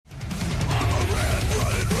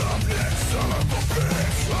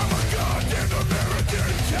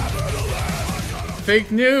Fake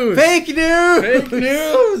news. Fake news. Fake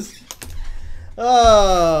news.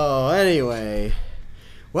 Oh, anyway.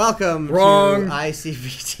 Welcome Wrong. to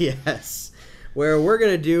ICBTS, where we're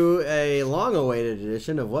going to do a long-awaited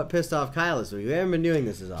edition of What Pissed Off Kyle this week. We haven't been doing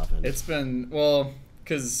this as often. It's been, well,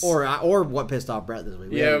 because... Or What Pissed Off Brett this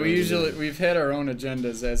week. We've had our own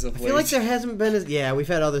agendas as of late. I feel like there hasn't been as... Yeah, we've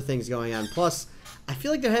had other things going on. Plus, I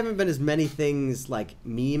feel like there haven't been as many things, like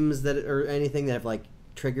memes that or anything that have, like,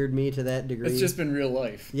 triggered me to that degree. It's just been real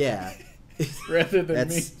life. Yeah. Rather than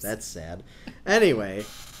memes. That's sad. Anyway,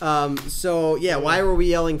 so yeah, why were we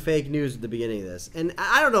yelling fake news at the beginning of this? And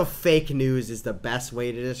I don't know if fake news is the best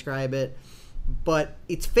way to describe it, but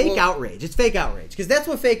it's fake outrage. It's fake outrage because that's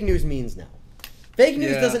what fake news means now. Fake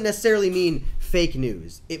news doesn't necessarily mean fake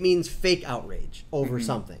news. It means fake outrage over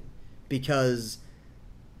something, because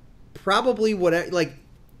probably what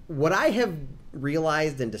I have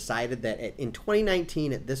realized and decided that in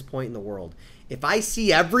 2019 at this point in the world, if I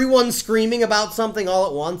see everyone screaming about something all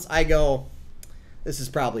at once, I go, this is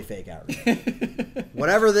probably fake outrage.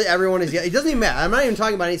 Whatever everyone is, it doesn't even matter. I'm not even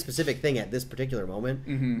talking about any specific thing at this particular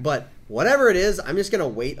moment, but whatever it is, I'm just gonna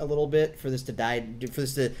wait a little bit for this to die,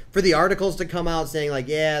 for the articles to come out saying like,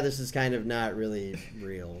 yeah, this is kind of not really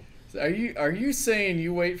real. Are you saying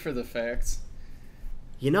you wait for the facts?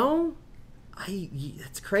 You know,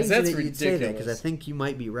 it's crazy that you'd say that, because I think you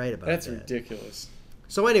might be right about that. That's ridiculous.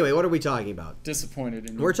 So anyway, what are we talking about? Disappointed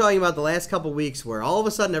in you. We're talking about the last couple weeks where all of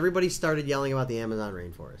a sudden everybody started yelling about the Amazon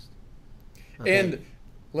rainforest. Okay. And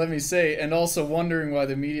let me say, and also wondering why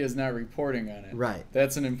the media is not reporting on it. Right.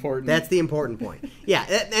 That's an important... That's the important point. Yeah,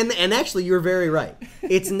 and actually you're very right.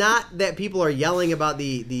 It's not that people are yelling about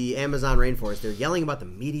the Amazon rainforest. They're yelling about the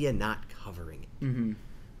media not covering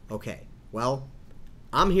it. Okay, well,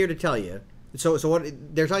 I'm here to tell you. So what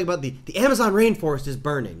they're talking about, the Amazon rainforest is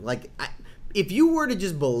burning. Like, if you were to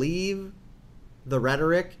just believe the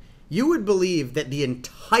rhetoric, you would believe that the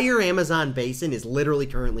entire Amazon basin is literally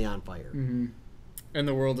currently on fire. And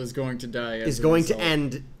the world is going to die. Is going to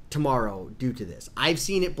end tomorrow due to this. I've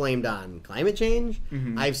seen it blamed on climate change.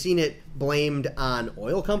 I've seen it blamed on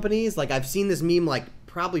oil companies. Like, I've seen this meme like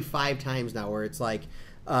probably 5 times now where it's like,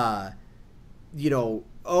 you know,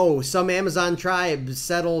 oh, some Amazon tribe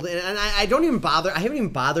settled, and I don't even bother. I haven't even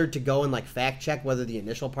bothered to go and like fact check whether the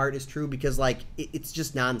initial part is true, because like it's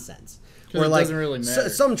just nonsense. Or like, doesn't really matter.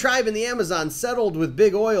 Some tribe in the Amazon settled with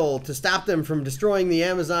big oil to stop them from destroying the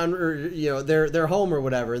Amazon, or you know, their home or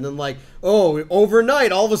whatever, and then like, oh,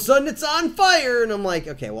 overnight all of a sudden it's on fire, and I'm like,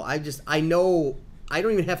 okay, well, I know I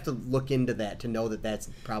don't even have to look into that to know that that's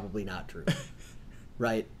probably not true,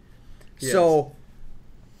 right? Yes.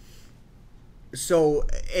 So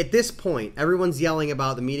at this point, everyone's yelling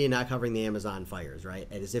about the media not covering the Amazon fires, right?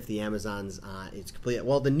 And as if the Amazon's it's complete.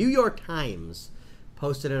 Well, the New York Times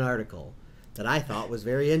posted an article that I thought was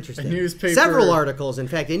very interesting. A newspaper. Several articles, in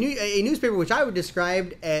fact. A newspaper which I would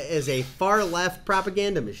describe as a far-left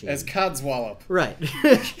propaganda machine. As Codswallop. Right.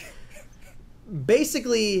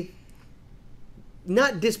 Basically,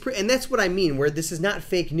 not and that's what I mean, where this is not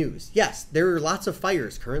fake news. Yes, there are lots of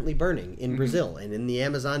fires currently burning in Brazil and in the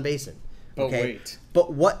Amazon basin. But wait.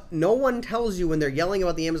 But what no one tells you when they're yelling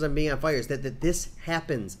about the Amazon being on fire is that this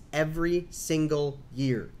happens every single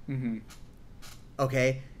year.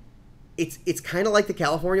 Okay? It's kind of like the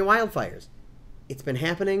California wildfires. It's been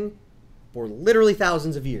happening for literally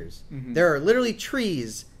thousands of years. There are literally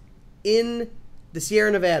trees in the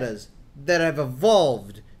Sierra Nevadas that have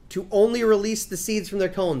evolved to only release the seeds from their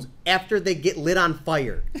cones after they get lit on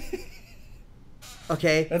fire.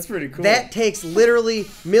 Okay? That's pretty cool. That takes literally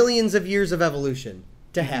millions of years of evolution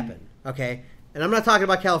to happen. Okay? And I'm not talking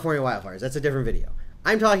about California wildfires. That's a different video.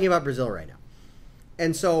 I'm talking about Brazil right now.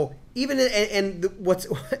 And so, even what's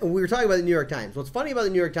we were talking about the New York Times. What's funny about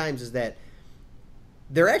the New York Times is that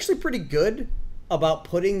they're actually pretty good about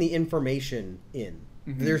putting the information in.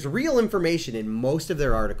 There's real information in most of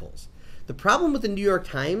their articles. The problem with the New York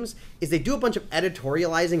Times is they do a bunch of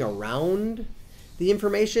editorializing around the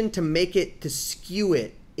information to skew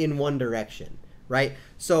it in one direction, right?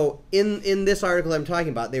 So in this article I'm talking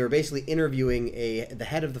about, they were basically interviewing the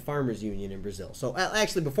head of the farmers union in Brazil. So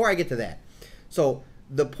actually, before I get to that, so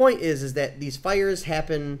the point is that these fires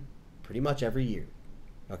happen pretty much every year,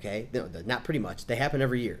 okay? No, not pretty much. They happen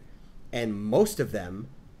every year, and most of them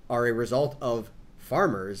are a result of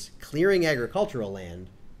farmers clearing agricultural land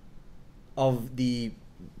of the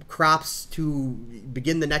crops to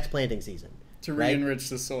begin the next planting season. To re-enrich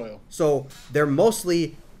the soil. So they're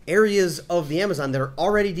mostly areas of the Amazon that are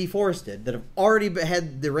already deforested, that have already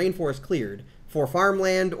had the rainforest cleared for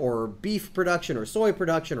farmland or beef production or soy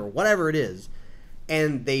production or whatever it is.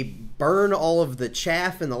 and they burn all of the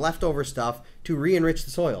chaff and the leftover stuff to re-enrich the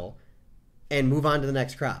soil and move on to the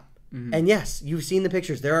next crop. And yes, you've seen the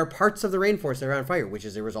pictures. There are parts of the rainforest that are on fire, which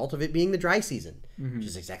is a result of it being the dry season, which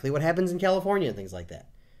is exactly what happens in California and things like that.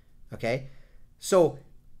 Okay? So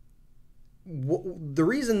the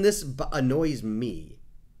reason this annoys me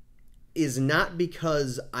is not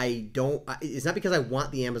because it's not because I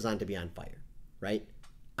want the Amazon to be on fire, right?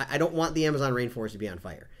 I don't want the Amazon rainforest to be on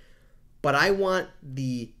fire. But I want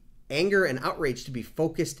the anger and outrage to be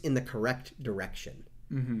focused in the correct direction.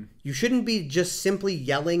 You shouldn't be just simply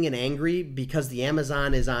yelling and angry because the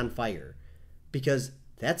Amazon is on fire. Because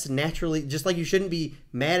that's naturally, just like you shouldn't be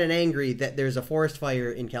mad and angry that there's a forest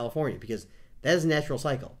fire in California, because that is a natural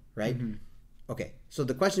cycle, right? Okay, so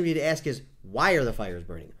the question we need to ask is, why are the fires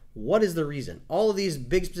burning? What is the reason? All of these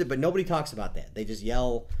big specific, but nobody talks about that. They just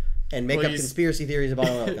yell and make up conspiracy theories about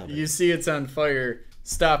oil companies. You see it's on fire,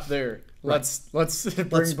 stop there. Let's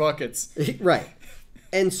bring buckets. Right.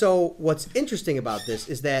 And so what's interesting about this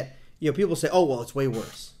is that, people say, oh, well, it's way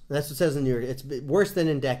worse. And that's what it says in New York. It's worse than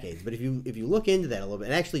in decades. But if you look into that a little bit,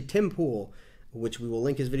 and actually Tim Pool, which we will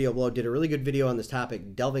link his video below, did a really good video on this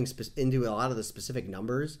topic, delving into a lot of the specific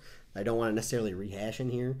numbers. I don't want to necessarily rehash in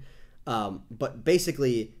here. But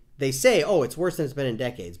basically, they say, oh, it's worse than it's been in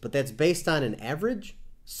decades. But that's based on an average.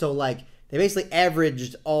 So, they basically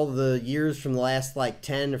averaged all the years from the last,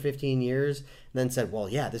 10 or 15 years, and then said, well,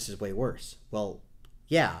 yeah, this is way worse. Well,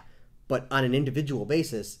 yeah, but on an individual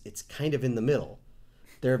basis, it's kind of in the middle.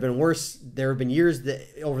 There have been years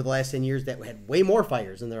that over the last 10 years that had way more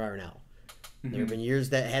fires than there are now. There have been years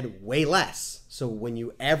that had way less. So when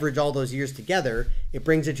you average all those years together, it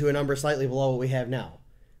brings it to a number slightly below what we have now.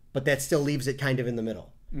 But that still leaves it kind of in the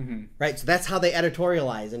middle. Right? So that's how they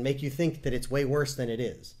editorialize and make you think that it's way worse than it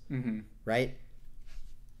is. Right?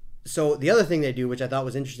 So the other thing they do, which I thought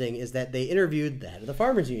was interesting, is that they interviewed the head of the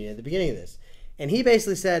Farmers Union at the beginning of this. And he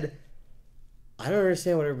basically said, I don't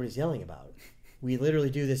understand what everybody's yelling about. We literally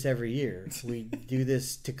do this every year. We do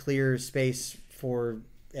this to clear space for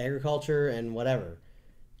agriculture and whatever.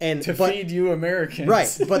 Feed you Americans.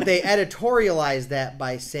 Right. But they editorialize that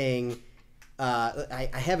by saying, I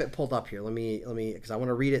have it pulled up here. Let me, because I want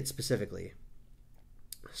to read it specifically.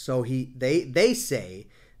 So they say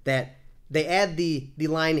that they add the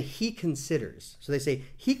line, he considers. So they say,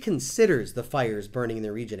 he considers the fires burning in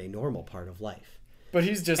the region a normal part of life. But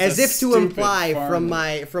he's just as if to imply from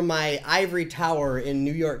my ivory tower in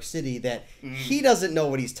New York City that he doesn't know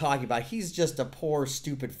what he's talking about. He's just a poor,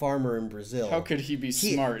 stupid farmer in Brazil. How could he be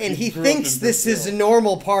smart? And he thinks this is a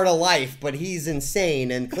normal part of life, but he's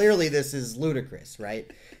insane, and clearly this is ludicrous, right?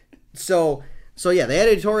 So yeah, they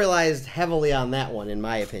editorialized heavily on that one, in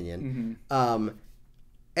my opinion.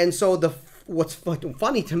 And so what's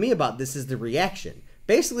funny to me about this is the reaction.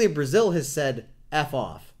 Basically, Brazil has said, F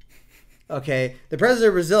off. Okay, the president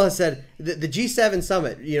of Brazil has said, the G7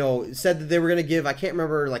 summit, said that they were going to give, I can't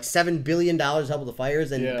remember, $7 billion to help with the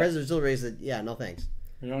fires, and the president of Brazil raised it, yeah, no thanks.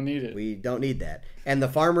 We don't need it. We don't need that. And the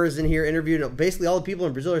farmers in here interviewed, basically all the people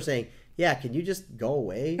in Brazil are saying, yeah, can you just go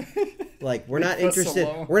away? We're not interested.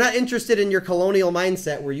 We're not interested in your colonial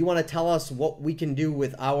mindset where you want to tell us what we can do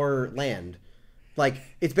with our land.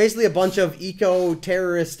 It's basically a bunch of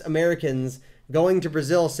eco-terrorist Americans going to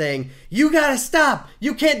Brazil saying, you gotta stop.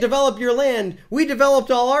 You can't develop your land. We developed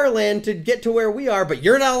all our land to get to where we are, but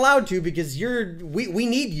you're not allowed to because we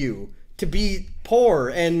need you to be poor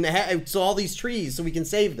and so all these trees so we can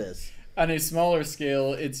save this. On a smaller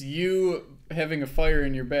scale, it's you having a fire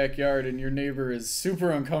in your backyard and your neighbor is super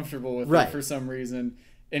uncomfortable with it for some reason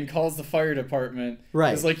and calls the fire department.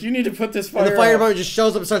 Right. It's like, you need to put this fire out. And the fire department just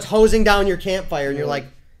shows up and starts hosing down your campfire and you're like,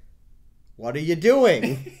 what are you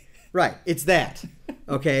doing? Right, it's that.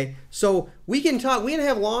 Okay, so we can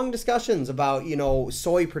have long discussions about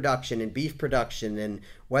soy production and beef production and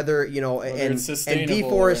whether and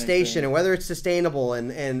deforestation and whether it's sustainable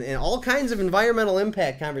and all kinds of environmental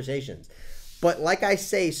impact conversations. But like I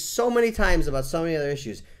say so many times about so many other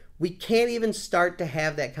issues, we can't even start to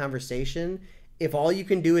have that conversation if all you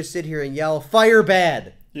can do is sit here and yell fire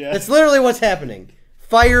bad. Yeah, that's literally what's happening.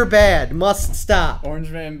 Fire bad, must stop.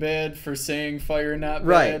 Orange man bad for saying fire not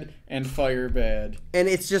bad, and fire bad. And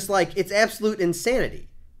it's just it's absolute insanity.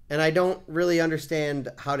 And I don't really understand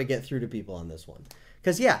how to get through to people on this one.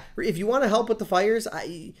 Because, if you want to help with the fires,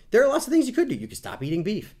 there are lots of things you could do. You could stop eating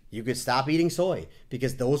beef. You could stop eating soy,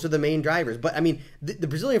 because those are the main drivers. But, the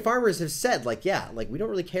Brazilian farmers have said, we don't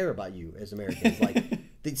really care about you as Americans.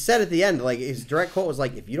 They said at the end, his direct quote was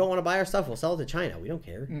if you don't want to buy our stuff, we'll sell it to China. We don't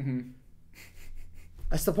care.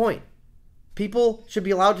 That's the point. People should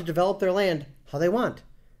be allowed to develop their land how they want.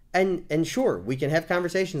 And sure, we can have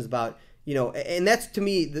conversations about, you know, and that's to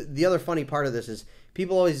me the other funny part of this is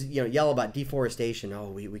people always, you know, yell about deforestation. Oh,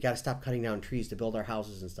 we got to stop cutting down trees to build our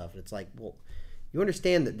houses and stuff. And it's like, well, you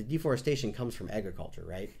understand that the deforestation comes from agriculture,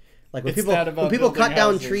 right? Like when people cut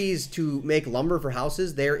down trees to make lumber for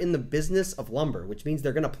houses, they're in the business of lumber, which means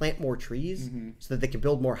they're going to plant more trees so that they can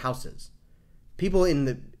build more houses. People in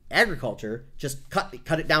the agriculture just cut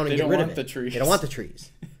it down and get rid of it. They don't want the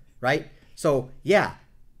trees, right? So yeah,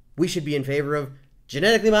 we should be in favor of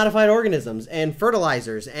genetically modified organisms and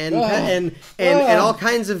fertilizers and all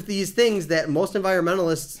kinds of these things that most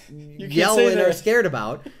environmentalists yell and are scared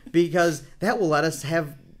about, because that will let us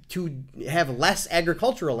have less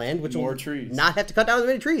agricultural land, which will not have to cut down as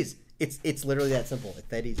many trees. It's literally that simple. It's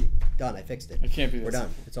that easy. Done. I fixed it. It can't be this. We're done.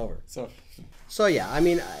 It's over. So yeah, I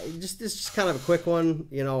mean, this is just kind of a quick one.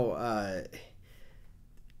 You know,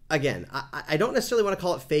 again, I don't necessarily want to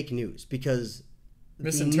call it fake news, because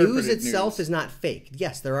the news itself is not fake.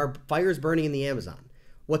 Yes, there are fires burning in the Amazon.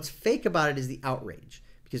 What's fake about it is the outrage,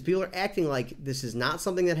 because people are acting like this is not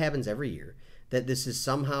something that happens every year, that this is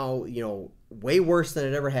somehow, you know, way worse than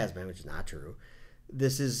it ever has been, which is not true.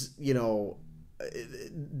 This is, you know,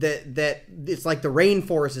 that it's like the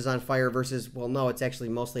rainforest is on fire versus, well, no, it's actually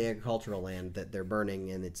mostly agricultural land that they're burning,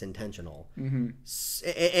 and it's intentional.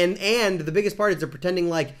 And the biggest part is they're pretending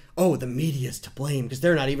like, oh, the media's to blame because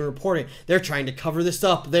they're not even reporting. They're trying to cover this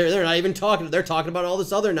up. They're not even talking. They're talking about all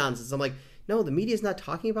this other nonsense. I'm like, no, the media's not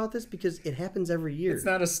talking about this because it happens every year. It's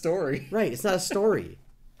not a story. Right. It's not a story.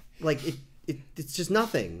 Like it's just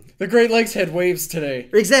nothing. The Great Lakes had waves today.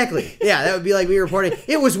 Exactly. Yeah, that would be like me reporting,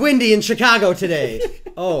 it was windy in Chicago today.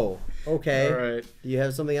 Oh, okay. All right. Do you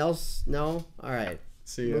have something else? No? All right.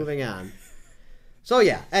 See ya. Moving on. So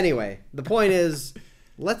yeah, anyway, the point is,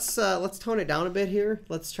 let's tone it down a bit here.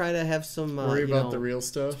 Let's try to have some worry about the real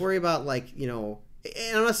stuff. Let's worry about, like, you know,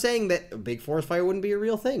 and I'm not saying that a big forest fire wouldn't be a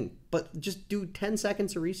real thing, but just do 10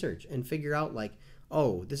 seconds of research and figure out, like,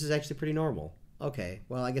 oh, this is actually pretty normal. Okay,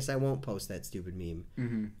 well, I guess I won't post that stupid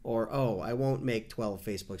meme. Or, oh, I won't make 12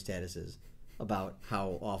 Facebook statuses about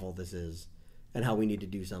how awful this is and how we need to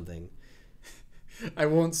do something. I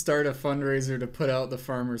won't start a fundraiser to put out the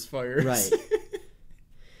farmers' fires. Right.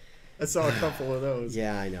 I saw a couple of those.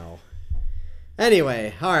 Yeah, I know.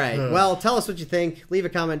 Anyway, all right. Well, tell us what you think. Leave a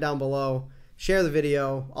comment down below. Share the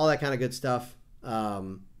video. All that kind of good stuff.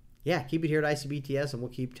 Yeah, keep it here at ICBTS, and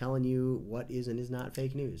we'll keep telling you what is and is not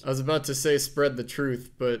fake news. I was about to say spread the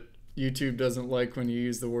truth, but YouTube doesn't like when you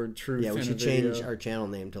use the word truth. Yeah, we should change our channel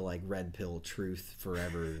name to, like, Red Pill Truth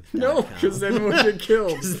Forever. No, because then we'll get killed.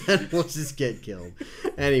 Because then we'll just get killed.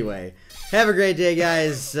 Anyway, have a great day,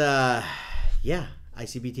 guys. Yeah,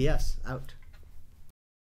 ICBTS out.